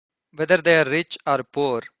Whether they are rich or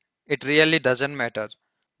poor, it really doesn't matter.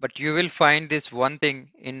 But you will find this one thing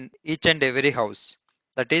in each and every house,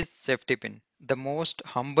 that is safety pin, the most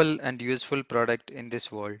humble and useful product in this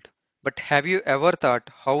world. But have you ever thought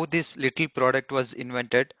how this little product was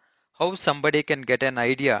invented? How somebody can get an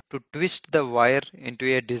idea to twist the wire into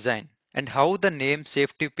a design? And how the name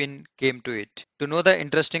safety pin came to it? To know the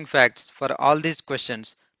interesting facts for all these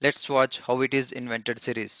questions, let's watch How It Is Invented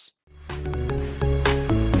series.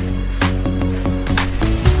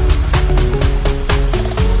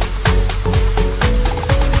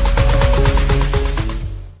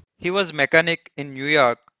 He was mechanic in New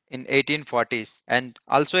York in 1840s and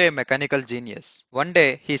also a mechanical genius. One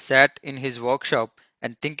day he sat in his workshop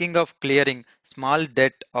and thinking of clearing small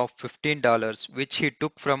debt of $15 which he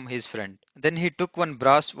took from his friend. Then he took one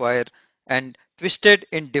brass wire and twisted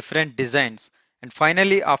in different designs, and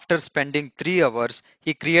finally after spending 3 hours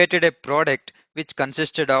he created a product which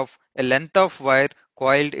consisted of a length of wire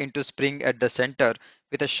coiled into spring at the center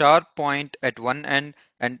with a sharp point at one end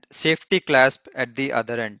and safety clasp at the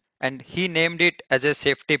other end, and he named it as a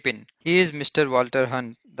safety pin. He is Mr. Walter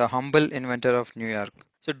Hunt, the humble inventor of New York.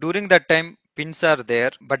 So during that time, pins are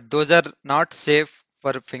there, but those are not safe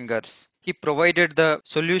for fingers. He provided the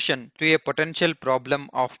solution to a potential problem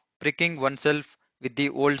of pricking oneself with the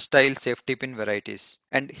old style safety pin varieties.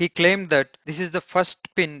 And he claimed that this is the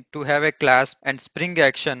first pin to have a clasp and spring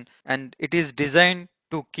action, and it is designed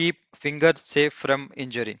to keep fingers safe from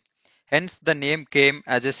injury. Hence, the name came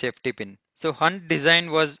as a safety pin. So, Hunt design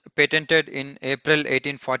was patented in April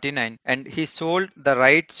 1849 and he sold the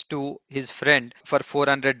rights to his friend for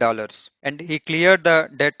 $400. And he cleared the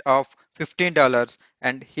debt of $15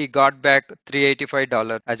 and he got back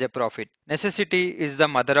 $385 as a profit. Necessity is the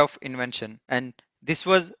mother of invention, and this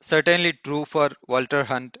was certainly true for Walter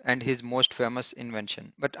Hunt and his most famous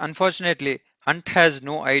invention. But unfortunately, Hunt has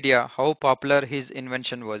no idea how popular his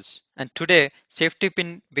invention was. And today, safety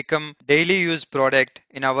pin become daily used product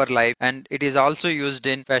in our life, and it is also used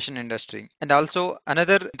in fashion industry. And also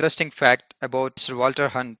another interesting fact about Sir Walter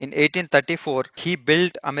Hunt, in 1834, he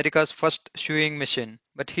built America's first sewing machine,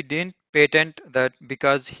 but he didn't patent that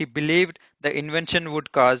because he believed the invention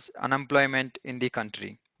would cause unemployment in the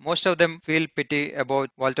country. Most of them feel pity about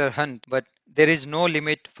Walter Hunt, but there is no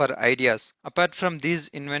limit for ideas. Apart from these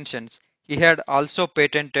inventions, he had also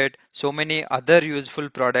patented so many other useful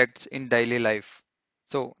products in daily life.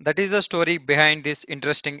 So that is the story behind this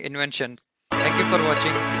interesting invention. Thank you for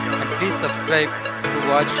watching and please subscribe to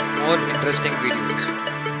watch more interesting videos.